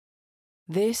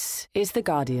This is The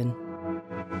Guardian.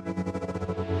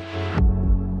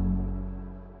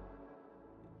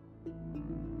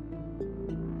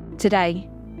 Today,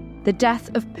 the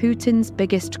death of Putin's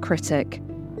biggest critic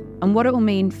and what it will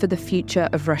mean for the future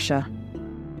of Russia.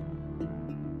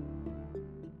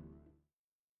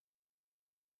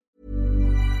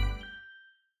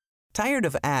 Tired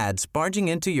of ads barging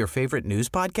into your favorite news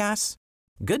podcasts?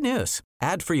 Good news.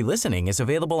 Ad-free listening is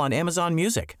available on Amazon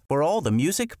Music for all the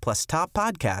music plus top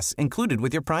podcasts included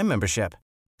with your Prime membership.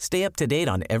 Stay up to date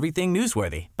on everything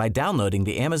newsworthy by downloading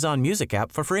the Amazon Music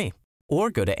app for free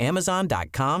or go to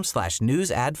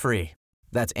amazon.com/news ad free.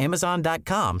 That's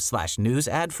amazon.com/news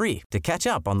ad free to catch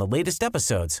up on the latest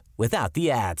episodes without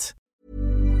the ads.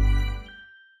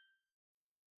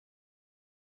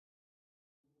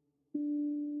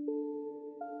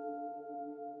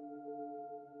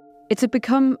 It had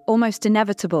become almost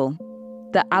inevitable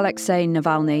that Alexei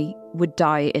Navalny would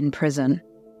die in prison.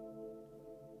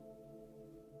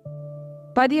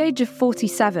 By the age of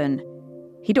 47,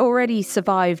 he'd already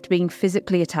survived being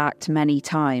physically attacked many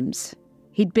times.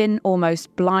 He'd been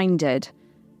almost blinded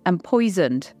and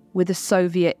poisoned with a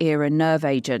Soviet-era nerve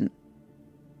agent.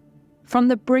 From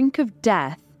the brink of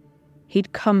death,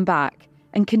 he'd come back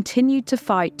and continued to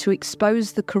fight to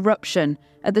expose the corruption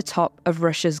at the top of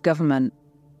Russia's government.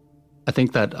 I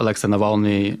think that Alexei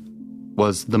Navalny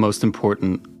was the most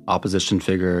important opposition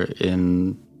figure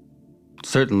in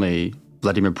certainly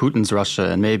Vladimir Putin's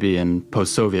Russia and maybe in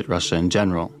post-Soviet Russia in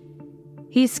general.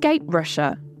 He escaped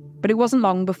Russia, but it wasn't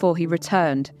long before he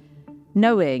returned,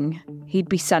 knowing he'd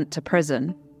be sent to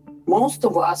prison. Most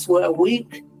of us were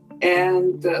weak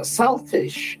and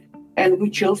selfish, and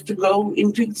we chose to go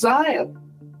into exile.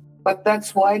 But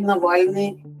that's why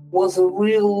Navalny was a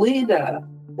real leader,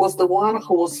 was the one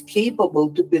who was capable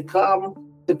to become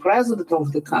the president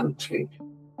of the country,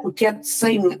 who kept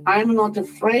saying, "I'm not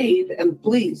afraid, and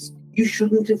please, you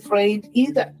shouldn't be afraid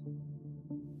either."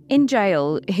 In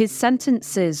jail, his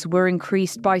sentences were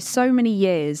increased by so many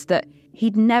years that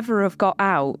he'd never have got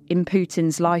out in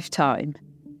Putin's lifetime.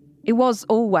 It was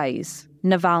always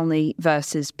Navalny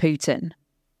versus Putin.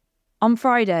 On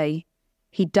Friday,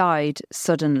 he died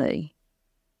suddenly.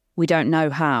 We don't know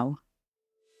how.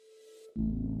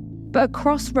 But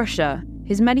across Russia,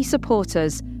 his many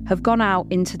supporters have gone out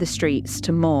into the streets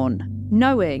to mourn,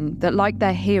 knowing that like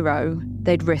their hero,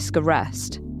 they'd risk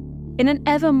arrest. In an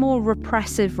ever more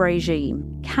repressive regime,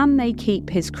 can they keep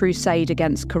his crusade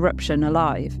against corruption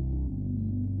alive?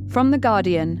 From The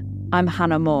Guardian, I'm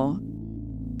Hannah Moore.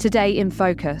 Today in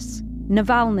Focus,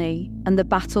 Navalny and the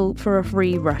battle for a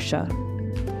free Russia.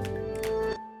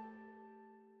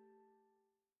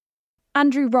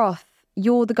 Andrew Roth,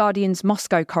 you're The Guardian's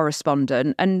Moscow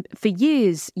correspondent, and for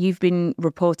years you've been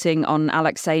reporting on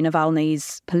Alexei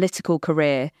Navalny's political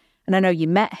career, and I know you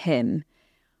met him.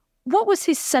 What was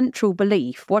his central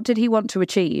belief? What did he want to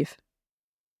achieve?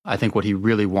 I think what he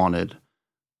really wanted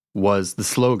was the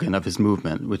slogan of his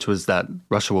movement, which was that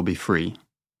Russia will be free.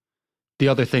 The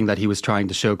other thing that he was trying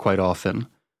to show quite often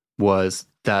was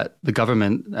that the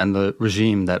government and the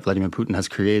regime that Vladimir Putin has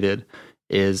created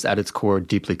is at its core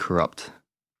deeply corrupt.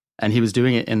 And he was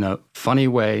doing it in a funny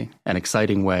way, an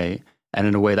exciting way, and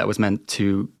in a way that was meant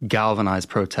to galvanize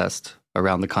protest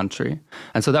around the country.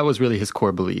 And so that was really his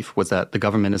core belief, was that the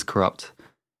government is corrupt.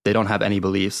 They don't have any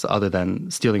beliefs other than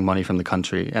stealing money from the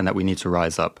country and that we need to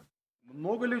rise up.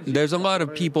 There's a lot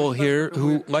of people here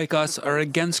who, like us, are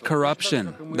against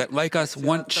corruption, that, like us,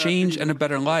 want change and a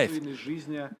better life.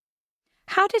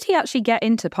 How did he actually get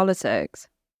into politics?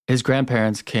 His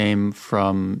grandparents came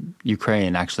from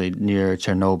Ukraine, actually near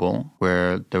Chernobyl,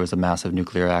 where there was a massive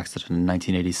nuclear accident in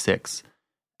 1986.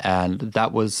 And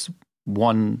that was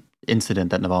one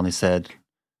incident that Navalny said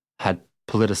had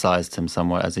politicized him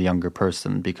somewhat as a younger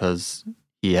person, because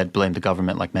he had blamed the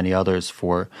government, like many others,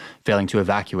 for failing to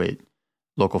evacuate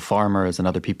local farmers and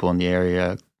other people in the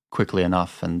area quickly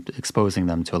enough and exposing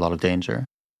them to a lot of danger.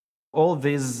 All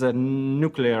this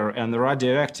nuclear and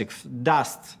radioactive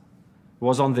dust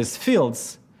was on these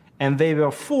fields, and they were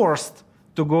forced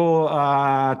to go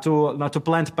to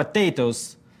plant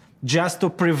potatoes just to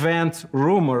prevent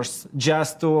rumors,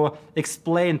 just to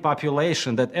explain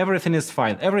population that everything is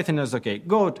fine, everything is okay,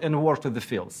 go out and work with the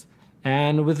fields.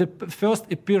 And with the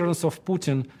first appearance of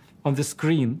Putin on the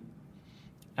screen,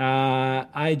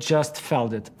 I just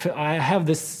felt it. I have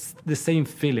the same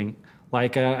feeling,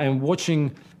 like I'm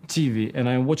watching TV and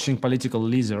I'm watching political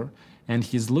leader, and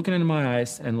he's looking in my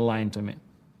eyes and lying to me.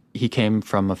 He came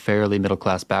from a fairly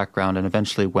middle-class background and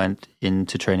eventually went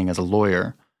into training as a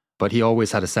lawyer, but he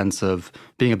always had a sense of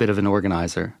being a bit of an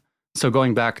organizer, So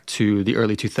going back to the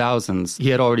early 2000s, he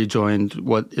had already joined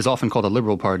what is often called a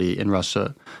liberal party in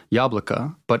Russia,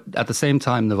 Yabloko. But at the same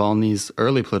time, Navalny's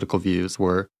early political views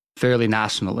were fairly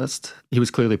nationalist. He was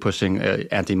clearly pushing an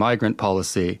anti-migrant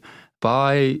policy.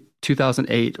 By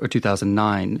 2008 or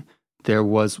 2009, there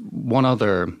was one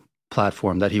other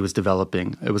platform that he was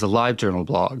developing. It was a live journal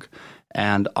blog.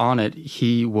 And on it,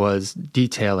 he was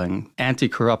detailing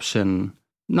anti-corruption,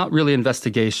 not really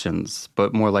investigations,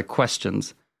 but more like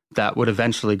questions that would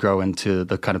eventually grow into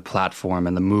the kind of platform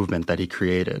and the movement that he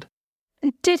created.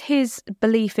 Did his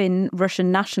belief in Russian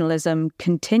nationalism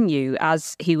continue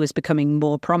as he was becoming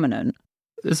more prominent?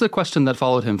 This is a question that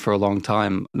followed him for a long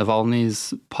time.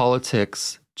 Navalny's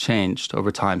politics changed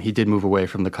over time. He did move away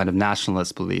from the kind of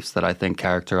nationalist beliefs that I think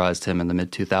characterized him in the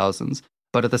mid-2000s.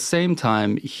 But at the same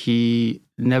time, he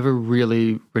never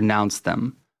really renounced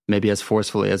them, maybe as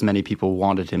forcefully as many people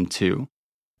wanted him to.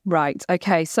 Right,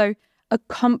 okay, so a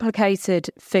complicated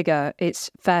figure, it's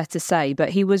fair to say, but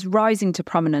he was rising to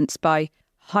prominence by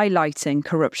highlighting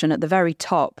corruption at the very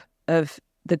top of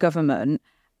the government.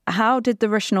 How did the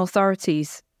Russian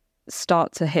authorities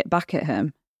start to hit back at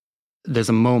him? There's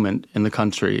a moment in the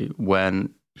country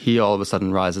when he all of a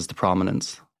sudden rises to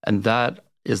prominence, and that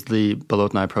is the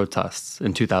Bolotnaya protests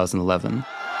in 2011.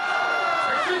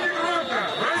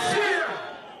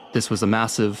 This was a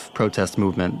massive protest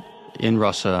movement in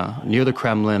Russia, near the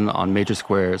Kremlin, on major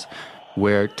squares,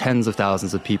 where tens of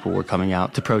thousands of people were coming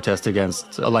out to protest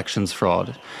against elections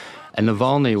fraud. And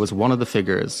Navalny was one of the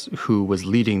figures who was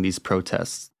leading these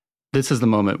protests. This is the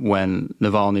moment when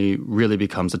Navalny really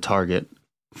becomes a target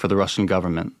for the Russian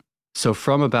government. So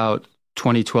from about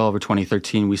 2012 or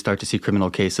 2013, we start to see criminal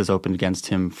cases opened against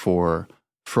him for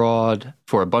fraud,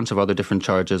 for a bunch of other different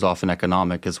charges, often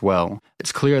economic as well.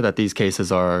 It's clear that these cases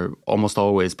are almost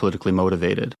always politically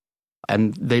motivated.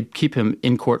 And they keep him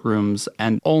in courtrooms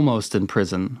and almost in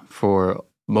prison for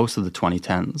most of the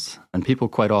 2010s. And people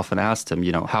quite often asked him,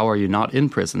 how are you not in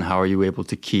prison? How are you able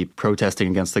to keep protesting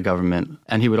against the government?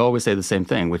 And he would always say the same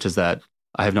thing, which is that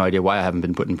I have no idea why I haven't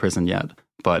been put in prison yet,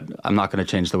 but I'm not going to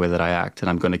change the way that I act, and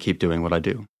I'm going to keep doing what I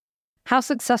do. How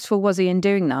successful was he in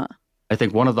doing that? I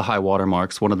think one of the high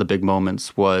watermarks, one of the big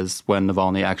moments, was when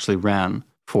Navalny actually ran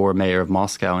for mayor of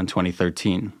Moscow in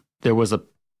 2013. There was a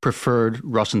preferred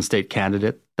Russian state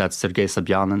candidate, that's Sergei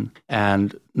Sobyanin,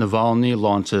 and Navalny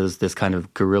launches this kind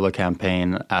of guerrilla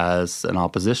campaign as an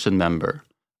opposition member.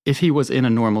 If he was in a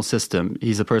normal system,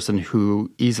 he's a person who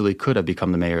easily could have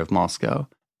become the mayor of Moscow,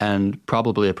 and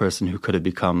probably a person who could have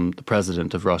become the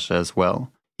president of Russia as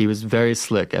well. He was very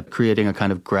slick at creating a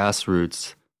kind of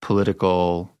grassroots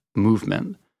political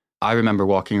movement. I remember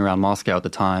walking around Moscow at the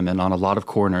time, and on a lot of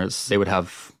corners, they would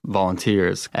have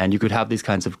volunteers, and you could have these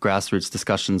kinds of grassroots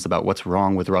discussions about what's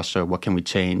wrong with Russia, what can we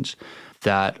change,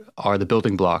 that are the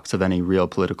building blocks of any real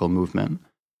political movement.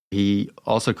 He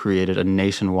also created a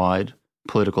nationwide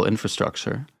political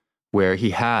infrastructure where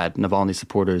he had Navalny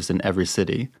supporters in every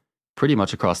city, pretty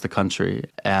much across the country,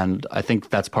 and I think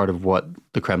that's part of what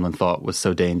the Kremlin thought was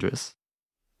so dangerous.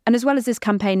 And as well as his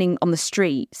campaigning on the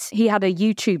streets, he had a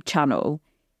YouTube channel.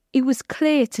 It was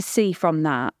clear to see from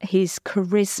that his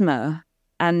charisma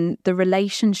and the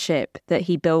relationship that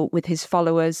he built with his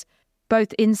followers,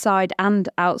 both inside and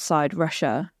outside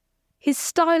Russia. His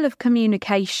style of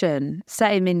communication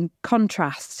set him in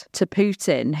contrast to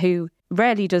Putin, who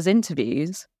rarely does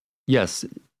interviews. Yes,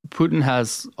 Putin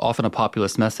has often a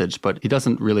populist message, but he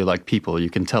doesn't really like people. You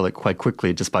can tell it quite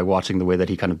quickly just by watching the way that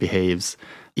he kind of behaves.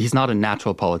 He's not a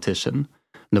natural politician.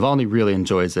 Navalny really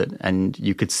enjoys it, and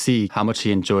you could see how much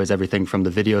he enjoys everything from the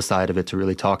video side of it to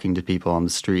really talking to people on the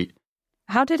street.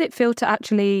 How did it feel to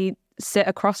actually sit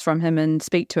across from him and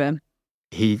speak to him?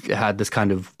 He had this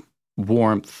kind of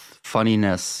warmth,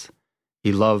 funniness.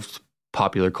 He loved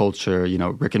popular culture.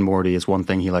 Rick and Morty is one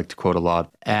thing he liked to quote a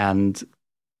lot. And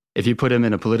if you put him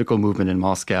in a political movement in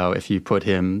Moscow, if you put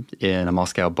him in a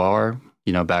Moscow bar,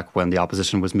 back when the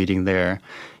opposition was meeting there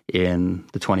in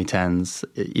the 2010s,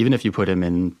 even if you put him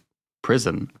in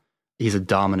prison, he's a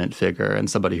dominant figure and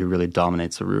somebody who really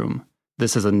dominates a room.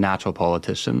 This is a natural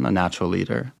politician, a natural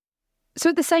leader. So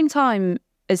at the same time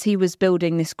as he was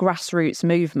building this grassroots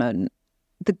movement,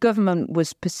 the government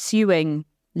was pursuing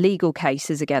legal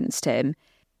cases against him.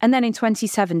 And then in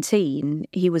 2017,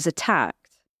 he was attacked.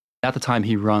 At the time,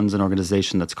 he runs an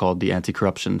organization that's called the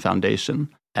Anti-Corruption Foundation.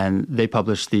 And they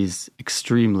publish these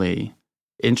extremely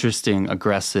interesting,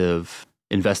 aggressive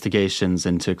investigations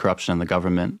into corruption in the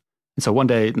government. And so one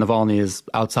day, Navalny is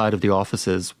outside of the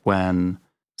offices when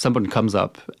someone comes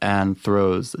up and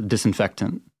throws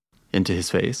disinfectant into his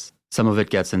face. Some of it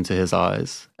gets into his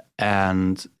eyes.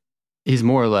 And he's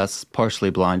more or less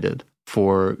partially blinded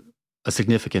for a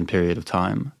significant period of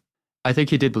time. I think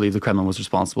he did believe the Kremlin was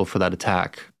responsible for that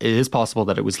attack. It is possible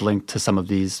that it was linked to some of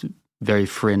these very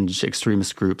fringe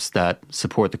extremist groups that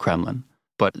support the Kremlin.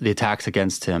 But the attacks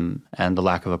against him and the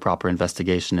lack of a proper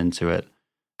investigation into it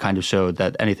kind of showed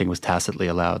that anything was tacitly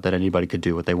allowed, that anybody could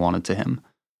do what they wanted to him.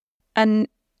 And,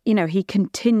 he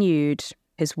continued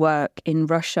his work in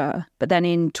Russia. But then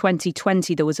in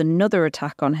 2020, there was another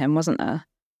attack on him, wasn't there?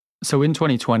 So in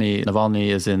 2020, Navalny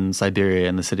is in Siberia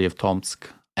in the city of Tomsk,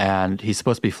 and he's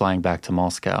supposed to be flying back to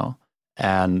Moscow.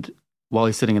 And while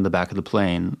he's sitting in the back of the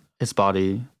plane, his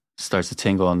body starts to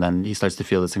tingle, and then he starts to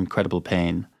feel this incredible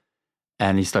pain,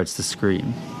 and he starts to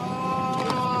scream.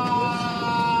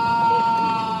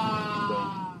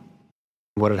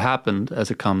 What had happened, as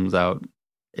it comes out,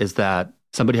 is that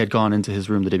somebody had gone into his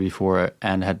room the day before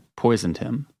and had poisoned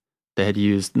him. They had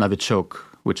used Novichok,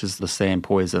 which is the same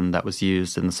poison that was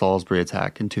used in the Salisbury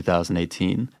attack in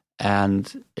 2018.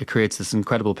 And it creates this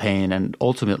incredible pain, and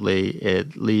ultimately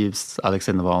it leaves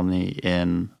Alexei Navalny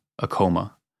in a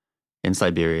coma in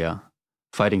Siberia,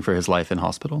 fighting for his life in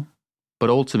hospital. But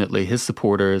ultimately, his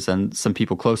supporters and some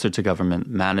people closer to government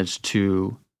managed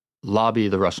to lobby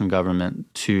the Russian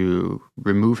government to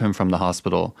remove him from the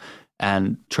hospital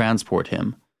and transport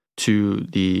him to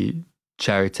the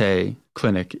Charité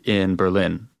clinic in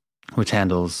Berlin, which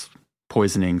handles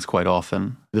poisonings quite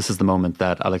often. This is the moment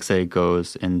that Alexei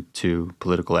goes into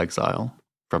political exile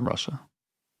from Russia.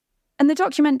 And the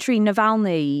documentary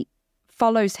Navalny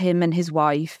follows him and his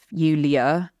wife,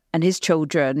 Yulia, and his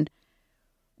children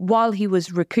while he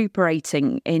was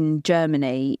recuperating in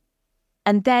Germany.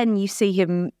 And then you see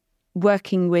him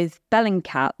working with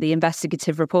Bellingcat, the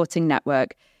investigative reporting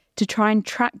network, to try and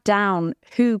track down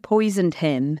who poisoned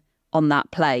him on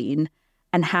that plane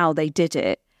and how they did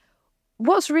it.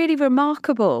 What's really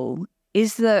remarkable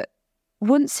is that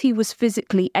once he was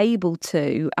physically able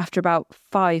to, after about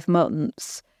 5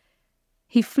 months,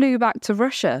 he flew back to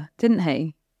Russia, didn't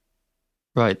he?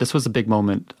 Right. This was a big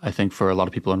moment, I think, for a lot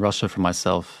of people in Russia, for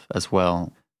myself as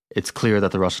well. It's clear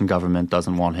that the Russian government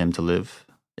doesn't want him to live.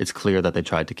 It's clear that they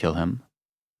tried to kill him.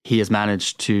 He has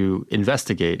managed to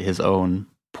investigate his own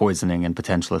poisoning and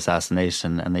potential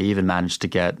assassination, and they even managed to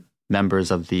get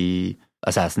members of the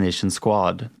assassination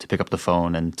squad to pick up the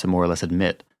phone and to more or less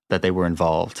admit that they were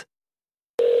involved.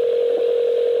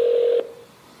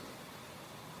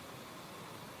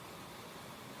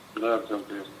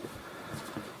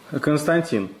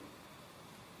 Константин.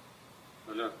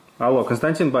 Алло,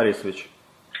 Константин Борисович.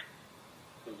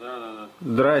 Да.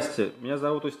 Здрасте. Меня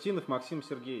зовут Устинов Максим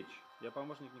Сергеевич. Я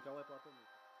помощник Николая Платонова.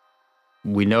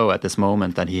 We know at this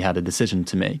moment that he had a decision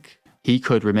to make. He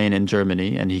could remain in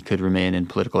Germany and he could remain in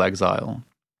political exile.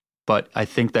 But I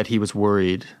think that he was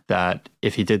worried that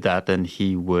if he did that, then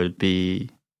he would be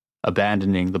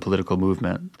abandoning the political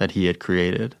movement that he had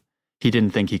created. He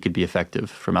didn't think he could be effective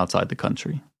from outside the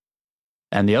country.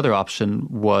 And the other option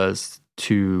was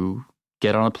to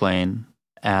get on a plane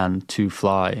and to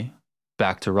fly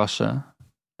back to Russia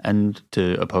and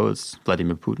to oppose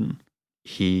Vladimir Putin.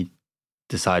 He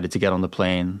decided to get on the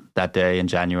plane that day in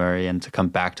January and to come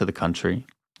back to the country.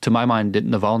 To my mind,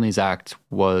 Navalny's act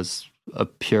was a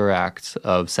pure act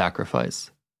of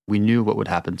sacrifice. We knew what would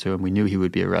happen to him. We knew he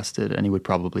would be arrested and he would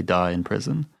probably die in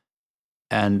prison.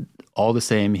 And all the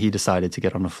same, he decided to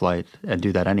get on a flight and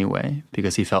do that anyway,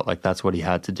 because he felt like that's what he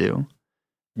had to do.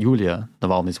 Yulia,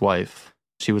 Navalny's wife,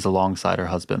 she was alongside her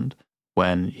husband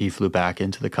when he flew back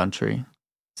into the country,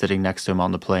 sitting next to him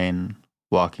on the plane,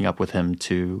 walking up with him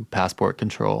to passport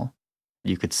control.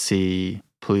 You could see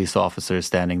police officers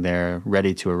standing there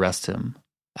ready to arrest him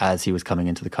as he was coming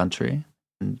into the country.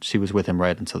 And she was with him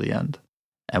right until the end.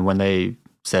 And when they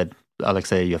said,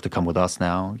 Alexei, you have to come with us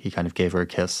now, he kind of gave her a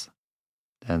kiss.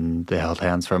 And they held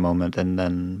hands for a moment, and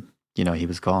then, he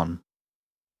was gone.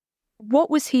 What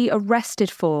was he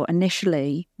arrested for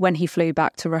initially when he flew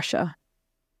back to Russia?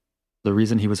 The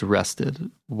reason he was arrested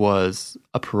was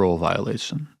a parole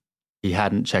violation. He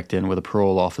hadn't checked in with a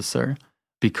parole officer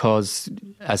because,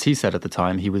 as he said at the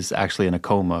time, he was actually in a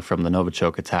coma from the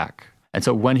Novichok attack. And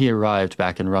so when he arrived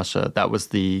back in Russia, that was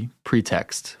the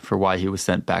pretext for why he was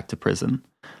sent back to prison.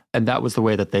 And that was the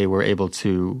way that they were able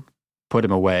to put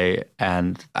him away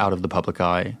and out of the public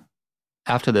eye.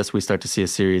 After this, we start to see a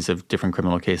series of different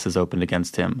criminal cases opened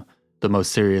against him. The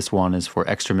most serious one is for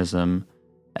extremism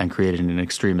and creating an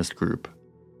extremist group.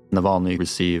 Navalny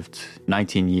received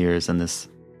 19 years in this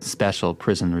special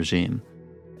prison regime.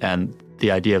 And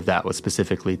the idea of that was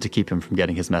specifically to keep him from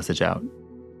getting his message out.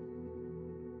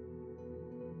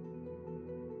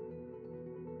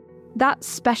 That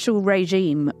special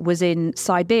regime was in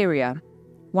Siberia,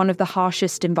 one of the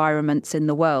harshest environments in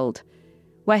the world,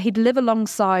 where he'd live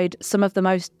alongside some of the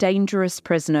most dangerous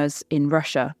prisoners in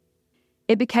Russia.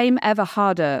 It became ever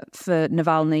harder for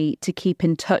Navalny to keep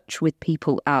in touch with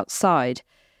people outside.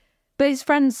 But his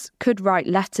friends could write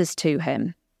letters to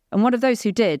him. And one of those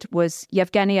who did was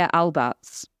Yevgenia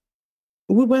Albats.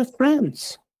 We were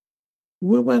friends.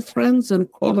 We were friends and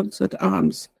colleagues at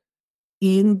arms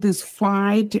in this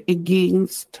fight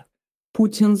against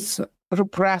Putin's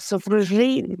repressive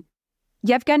regime.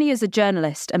 Yevgeny is a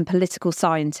journalist and political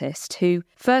scientist who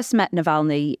first met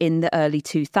Navalny in the early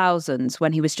 2000s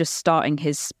when he was just starting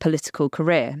his political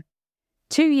career.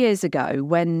 2 years ago,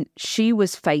 when she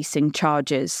was facing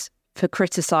charges for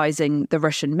criticising the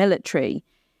Russian military,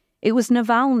 it was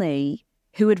Navalny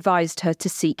who advised her to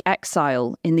seek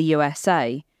exile in the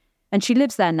USA, and she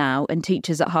lives there now and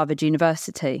teaches at Harvard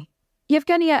University.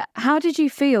 Yevgenia, how did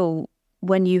you feel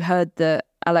when you heard that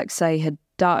Alexei had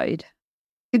died?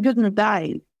 He didn't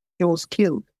die, he was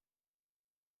killed.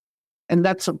 And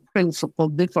that's a principal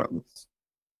difference.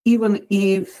 Even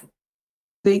if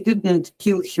they didn't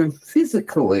kill him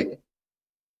physically,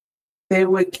 they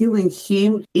were killing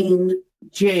him in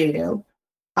jail.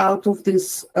 Out of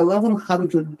these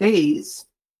 1,100 days,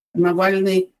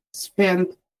 Navalny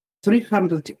spent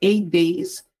 308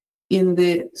 days in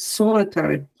the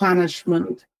solitary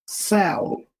punishment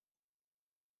cell.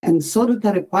 And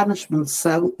solitary punishment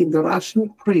cell in the Russian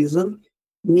prison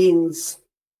means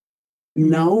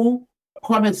no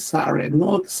commissary,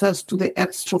 no access to the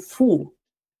extra food,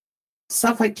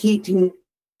 suffocating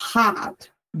hot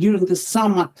during the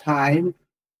summertime,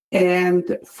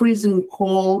 and freezing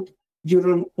cold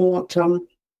during autumn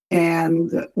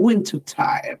and winter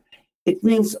time. It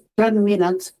means 10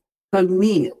 minutes per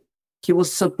meal. He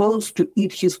was supposed to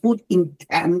eat his food in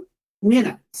 10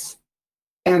 minutes.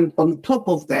 And on top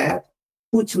of that,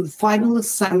 Putin finally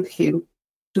sent him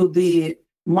to the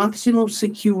maximum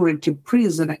security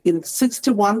prison in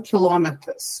 61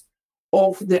 kilometers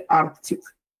of the Arctic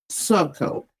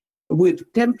Circle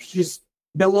with temperatures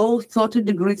below 30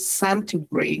 degrees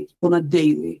centigrade on a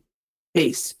daily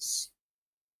basis.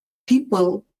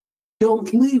 People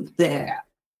don't live there.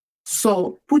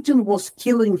 So Putin was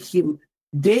killing him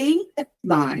day and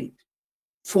night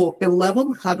for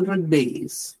 1,100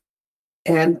 days.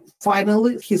 And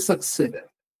finally, he succeeded.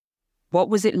 What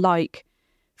was it like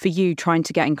for you trying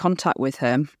to get in contact with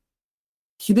him?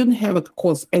 He didn't have, of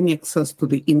course, any access to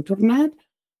the internet.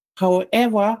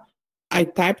 However, I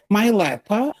typed my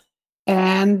letter,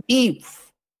 and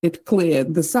if it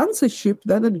cleared the censorship,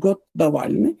 then it got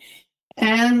Navalny.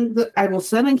 And I was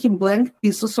sending him blank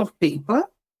pieces of paper,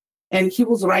 and he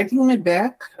was writing me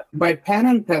back by pen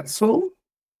and pencil.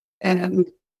 And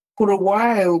for a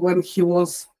while, when he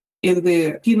was in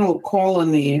the penal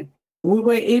colony, we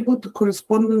were able to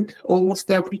correspond almost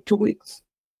every 2 weeks.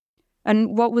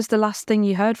 And what was the last thing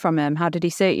you heard from him? How did he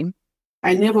seem?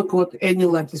 I never got any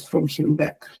letters from him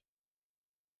back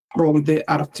from the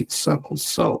Arctic Circle.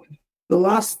 So the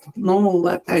last normal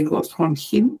letter I got from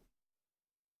him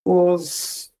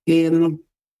was in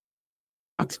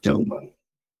October.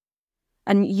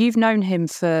 And you've known him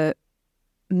for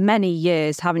many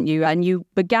years, haven't you? And you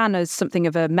began as something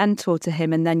of a mentor to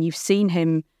him, and then you've seen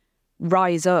him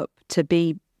rise up to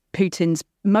be Putin's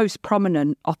most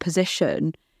prominent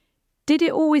opposition. Did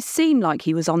it always seem like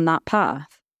he was on that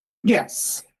path?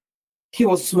 Yes. He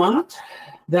was smart,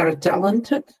 very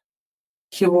talented.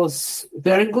 He was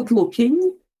very good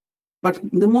looking. But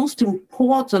the most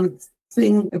important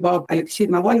thing about Alexei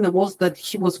Navalny was that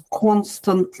he was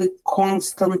constantly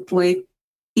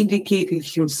educating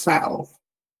himself.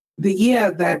 The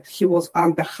year that he was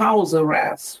under house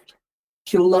arrest,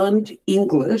 he learned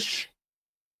English,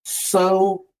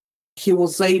 so he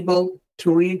was able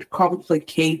to read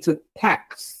complicated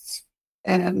texts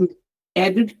and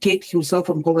educate himself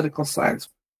on political science.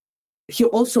 He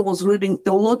also was reading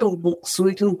a lot of books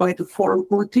written by the foreign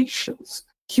politicians.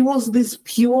 He was this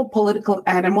pure political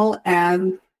animal,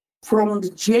 and from the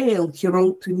jail, he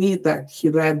wrote to me that he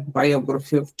read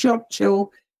biography of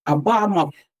Churchill,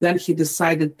 Obama. Then he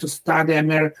decided to study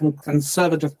American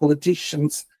conservative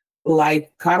politicians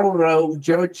like Karl Rove,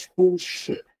 George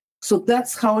Bush. So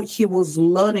that's how he was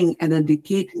learning and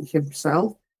educating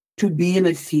himself to be an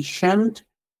efficient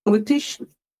politician.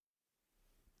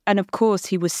 And of course,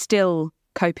 he was still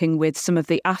coping with some of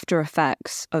the after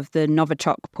effects of the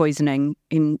Novichok poisoning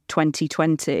in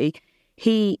 2020.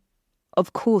 He,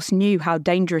 of course, knew how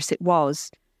dangerous it was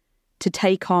to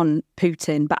take on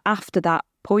Putin. But after that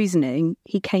poisoning,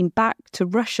 he came back to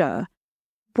Russia.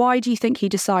 Why do you think he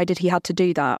decided he had to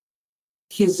do that?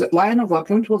 His line of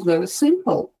argument was very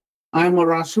simple. I'm a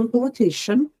Russian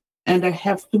politician, and I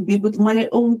have to be with my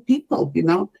own people,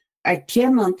 I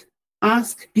cannot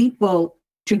ask people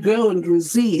to go and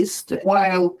resist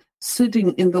while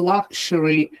sitting in the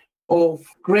luxury of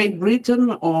Great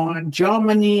Britain or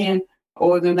Germany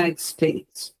or the United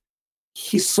States.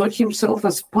 He saw himself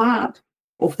as part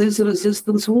of this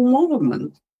resistance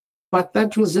movement, but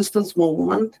that resistance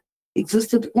movement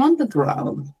existed on the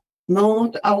ground,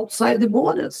 not outside the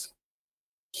borders.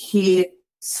 He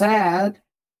said,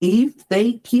 if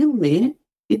they kill me,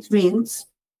 it means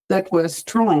that we're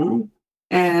strong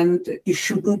and you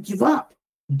shouldn't give up.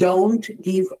 Don't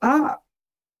give up.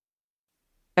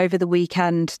 Over the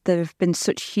weekend, there have been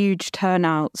such huge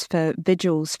turnouts for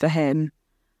vigils for him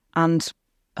and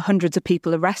hundreds of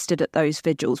people arrested at those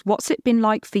vigils. What's it been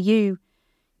like for you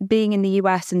being in the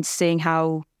US and seeing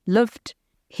how loved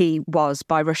he was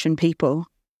by Russian people?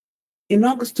 In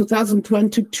August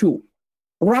 2022,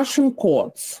 Russian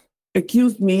courts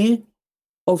accused me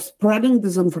of spreading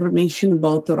disinformation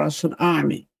about the Russian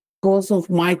army because of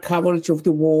my coverage of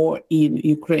the war in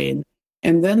Ukraine.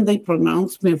 And then they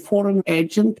pronounced me a foreign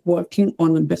agent working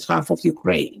on behalf of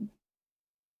Ukraine.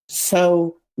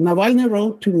 So Navalny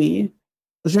wrote to me,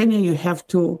 Zhenya, you have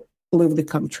to leave the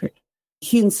country.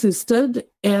 He insisted,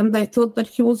 and I thought that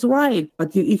he was right.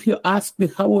 But if you ask me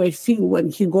how I feel when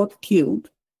he got killed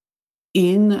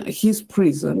in his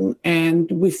prison and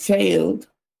we failed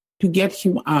to get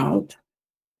him out,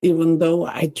 even though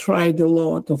I tried a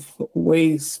lot of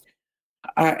ways.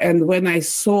 And when I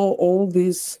saw all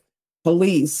these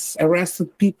police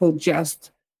arrested people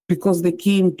just because they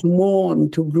came to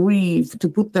mourn, to grieve, to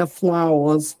put their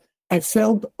flowers, I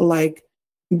felt like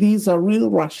these are real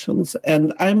Russians,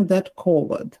 and I'm that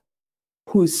coward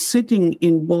who is sitting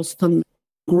in Boston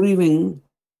grieving.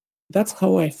 That's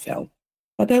how I felt.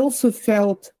 But I also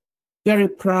felt very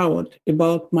proud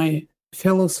about my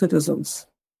fellow citizens,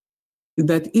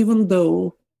 that even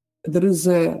though there is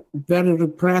a very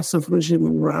repressive regime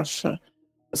in Russia,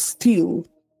 still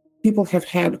people have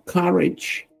had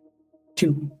courage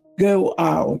to go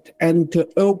out and to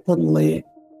openly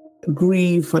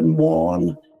grieve and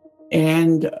mourn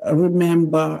and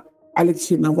remember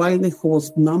Alexei Navalny, who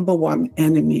was number one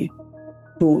enemy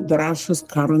to the Russia's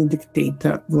current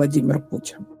dictator, Vladimir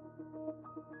Putin.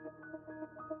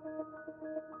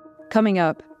 Coming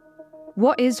up,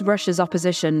 what is Russia's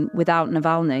opposition without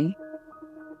Navalny?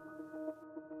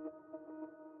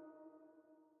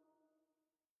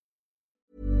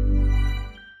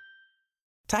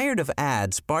 Tired of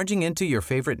ads barging into your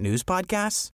favorite news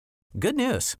podcasts? Good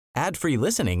news. Ad-free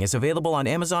listening is available on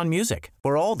Amazon Music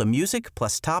for all the music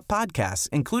plus top podcasts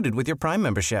included with your Prime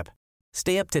membership.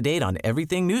 Stay up to date on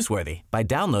everything newsworthy by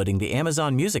downloading the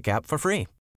Amazon Music app for free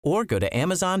or go to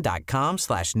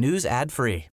amazon.com/news ad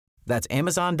free. That's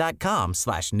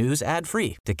amazon.com/news ad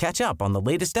free to catch up on the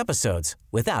latest episodes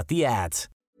without the ads.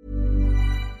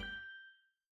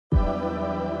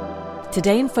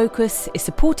 Today in Focus is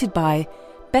supported by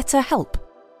BetterHelp.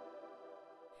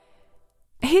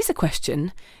 Here's a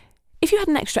question. If you had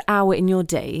an extra hour in your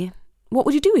day, what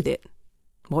would you do with it?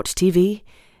 Watch TV?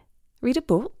 Read a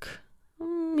book?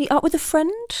 Meet up with a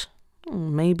friend?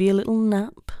 Maybe a little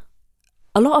nap?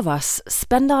 A lot of us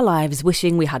spend our lives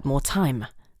wishing we had more time.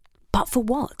 But for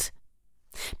what?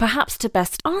 Perhaps to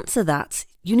best answer that,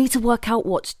 you need to work out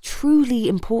what's truly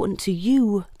important to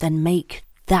you, then make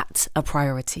that a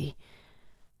priority.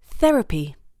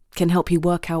 Therapy can help you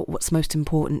work out what's most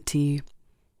important to you.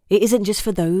 It isn't just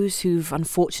for those who've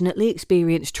unfortunately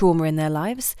experienced trauma in their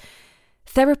lives.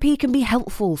 Therapy can be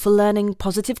helpful for learning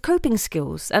positive coping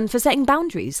skills and for setting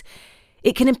boundaries.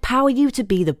 It can empower you to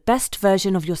be the best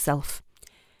version of yourself.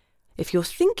 If you're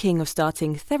thinking of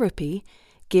starting therapy,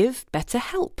 give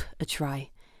BetterHelp a try.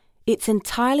 It's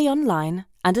entirely online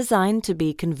and designed to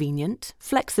be convenient,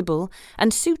 flexible,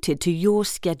 and suited to your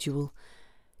schedule.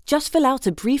 Just fill out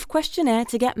a brief questionnaire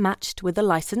to get matched with a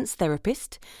licensed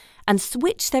therapist and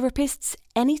switch therapists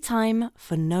anytime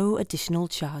for no additional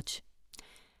charge.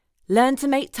 Learn to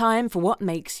make time for what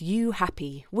makes you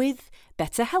happy with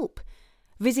BetterHelp.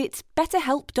 Visit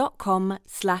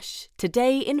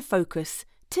betterhelp.com/todayinfocus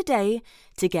today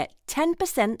to get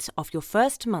 10% off your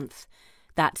first month.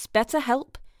 That's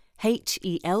BetterHelp,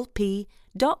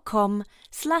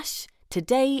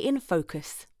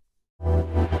 HELP.com/todayinfocus.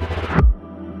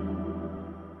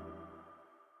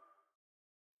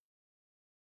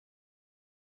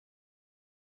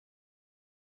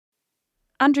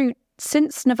 Andrew,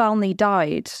 since Navalny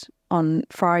died on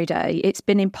Friday, it's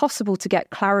been impossible to get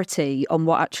clarity on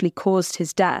what actually caused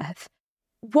his death.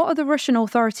 What are the Russian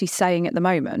authorities saying at the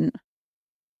moment?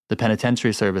 The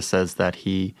penitentiary service says that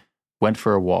he went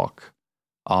for a walk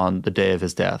on the day of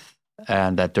his death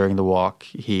and that during the walk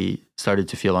he started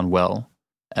to feel unwell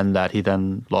and that he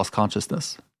then lost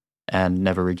consciousness and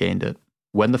never regained it.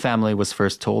 When the family was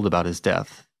first told about his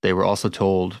death, they were also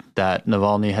told that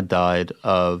Navalny had died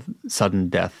of sudden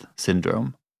death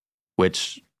syndrome,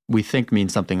 which we think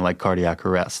means something like cardiac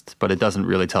arrest, but it doesn't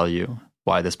really tell you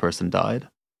why this person died.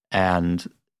 And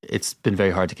it's been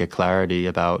very hard to get clarity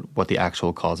about what the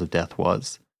actual cause of death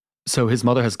was. So his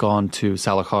mother has gone to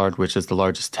Salakhard, which is the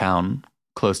largest town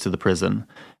close to the prison.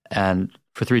 And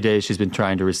for 3 days, she's been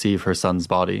trying to receive her son's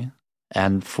body.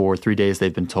 And for 3 days,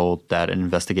 they've been told that an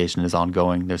investigation is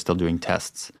ongoing. They're still doing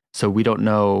tests. So we don't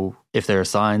know if there are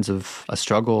signs of a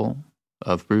struggle,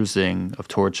 of bruising, of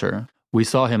torture. We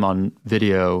saw him on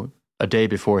video a day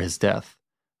before his death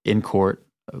in court,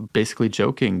 basically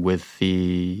joking with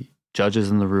the judges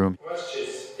in the room.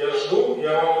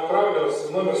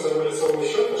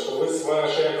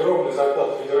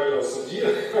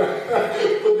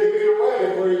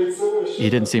 He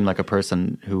didn't seem like a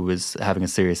person who was having a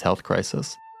serious health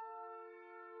crisis.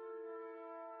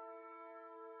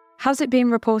 How's it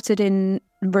being reported in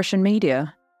Russian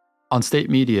media? On state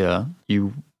media,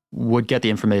 you would get the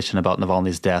information about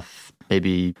Navalny's death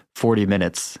maybe 40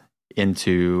 minutes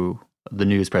into the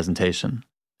news presentation.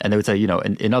 And they would say,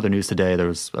 in other news today, there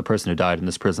was a person who died in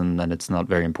this prison and it's not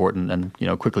very important, and,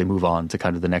 quickly move on to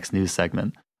kind of the next news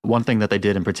segment. One thing that they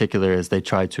did in particular is they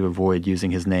tried to avoid using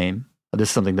his name. This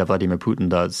is something that Vladimir Putin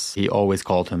does. He always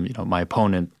called him, my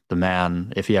opponent, the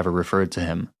man, if he ever referred to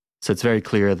him. So it's very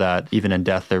clear that even in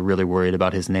death, they're really worried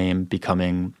about his name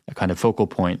becoming a kind of focal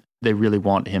point. They really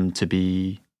want him to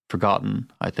be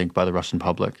forgotten, I think, by the Russian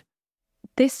public.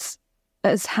 This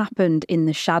has happened in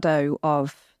the shadow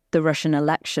of the Russian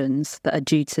elections that are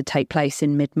due to take place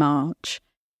in mid-March.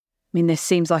 I mean, this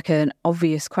seems like an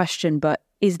obvious question, but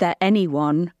is there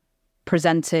anyone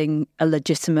presenting a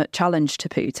legitimate challenge to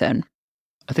Putin?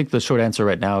 I think the short answer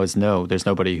right now is no. There's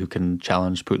nobody who can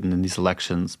challenge Putin in these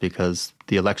elections because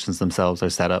the elections themselves are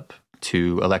set up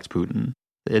to elect Putin.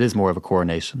 It is more of a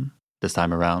coronation this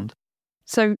time around.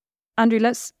 So, Andrew,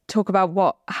 let's talk about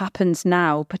what happens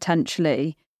now,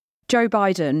 potentially. Joe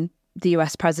Biden, the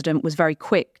US president, was very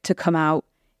quick to come out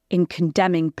in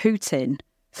condemning Putin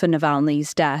for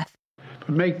Navalny's death. But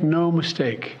make no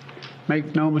mistake,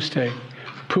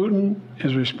 Putin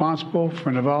is responsible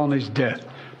for Navalny's death.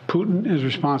 Putin is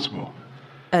responsible.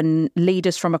 And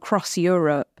leaders from across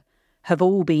Europe have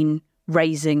all been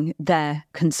raising their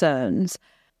concerns.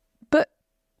 But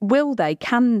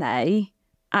can they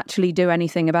actually do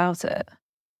anything about it?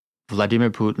 Vladimir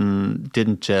Putin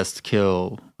didn't just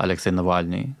kill Alexei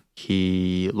Navalny.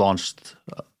 He launched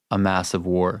a massive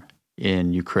war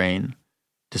in Ukraine,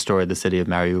 destroyed the city of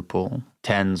Mariupol.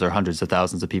 Tens or hundreds of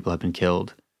thousands of people have been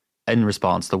killed. In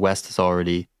response, the West has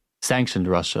already sanctioned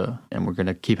Russia, and we're going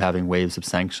to keep having waves of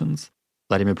sanctions.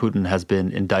 Vladimir Putin has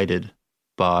been indicted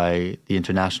by the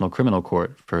International Criminal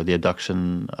Court for the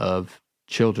abduction of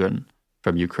children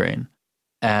from Ukraine.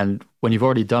 And when you've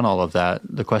already done all of that,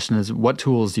 the question is, what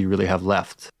tools do you really have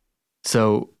left?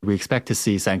 So we expect to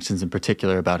see sanctions in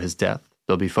particular about his death.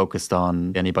 They'll be focused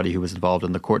on anybody who was involved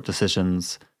in the court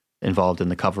decisions, involved in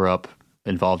the cover-up,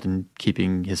 involved in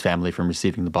keeping his family from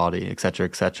receiving the body, et cetera,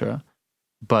 et cetera.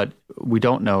 But we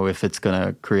don't know if it's going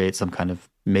to create some kind of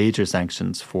major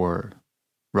sanctions for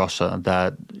Russia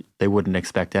that they wouldn't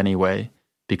expect anyway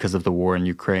because of the war in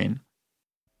Ukraine.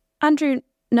 Andrew,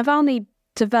 Navalny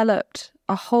developed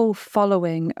a whole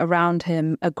following around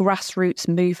him, a grassroots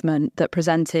movement that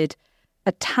presented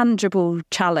a tangible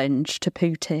challenge to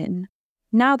Putin.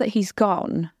 Now that he's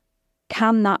gone,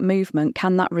 can that movement,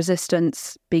 can that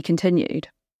resistance be continued?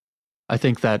 I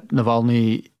think that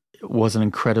Navalny was an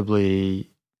incredibly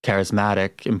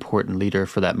charismatic, important leader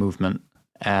for that movement,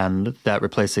 and that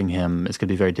replacing him is going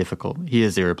to be very difficult. He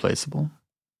is irreplaceable.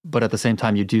 But at the same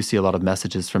time, you do see a lot of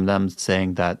messages from them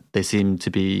saying that they seem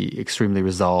to be extremely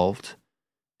resolved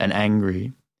and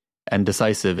angry and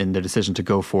decisive in their decision to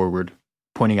go forward,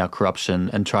 pointing out corruption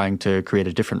and trying to create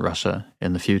a different Russia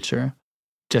in the future.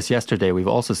 Just yesterday, we've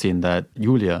also seen that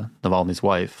Yulia, Navalny's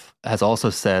wife, has also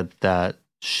said that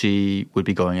she would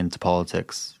be going into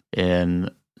politics in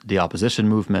the opposition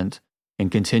movement and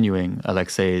continuing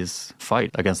Alexei's fight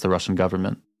against the Russian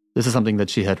government. This is something that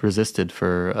she had resisted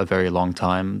for a very long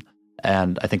time.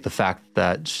 And I think the fact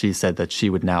that she said that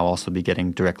she would now also be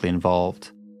getting directly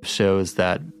involved shows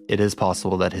that it is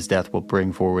possible that his death will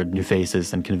bring forward new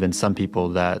faces and convince some people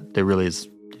that there really is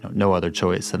no other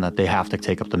choice and that they have to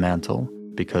take up the mantle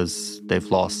because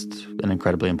they've lost an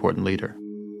incredibly important leader.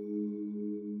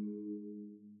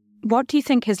 What do you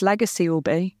think his legacy will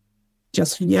be?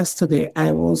 Just yesterday,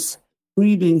 I was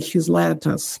reading his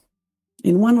letters.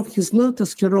 In one of his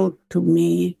letters, he wrote to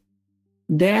me,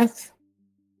 "Death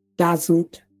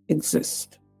doesn't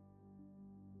exist.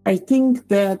 I think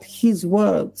that his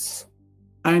words,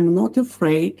 "I'm not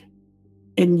afraid,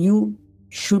 and you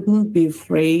shouldn't be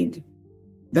afraid,"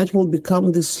 that will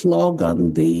become the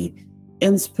slogan, the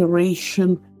inspiration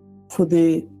for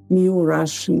the new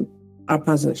Russian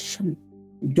opposition.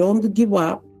 Don't give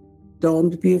up,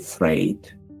 don't be afraid,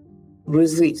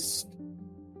 resist.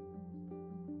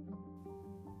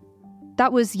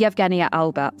 That was Yevgenia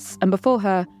Albats, and before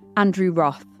her, Andrew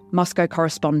Roth, Moscow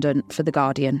correspondent for The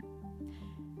Guardian.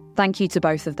 Thank you to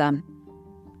both of them.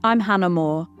 I'm Hannah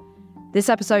Moore. This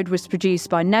episode was produced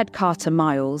by Ned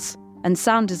Carter-Miles, and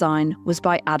sound design was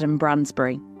by Adam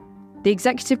Bransbury. The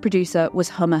executive producer was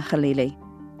Humma Khalili.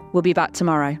 We'll be back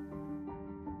tomorrow.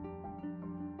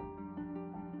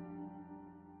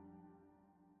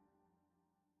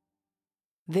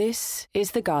 This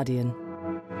is The Guardian.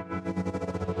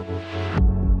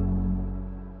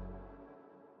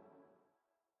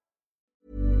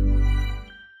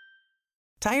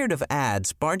 Tired of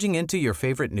ads barging into your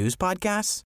favorite news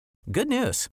podcasts? Good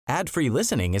news. Ad-free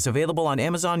listening is available on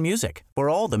Amazon Music for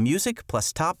all the music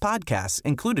plus top podcasts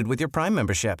included with your Prime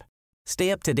membership. Stay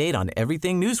up to date on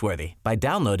everything newsworthy by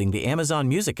downloading the Amazon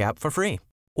Music app for free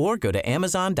or go to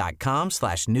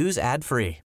amazon.com/news ad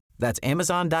free. That's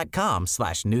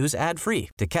amazon.com/news ad free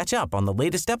to catch up on the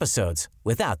latest episodes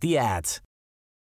without the ads.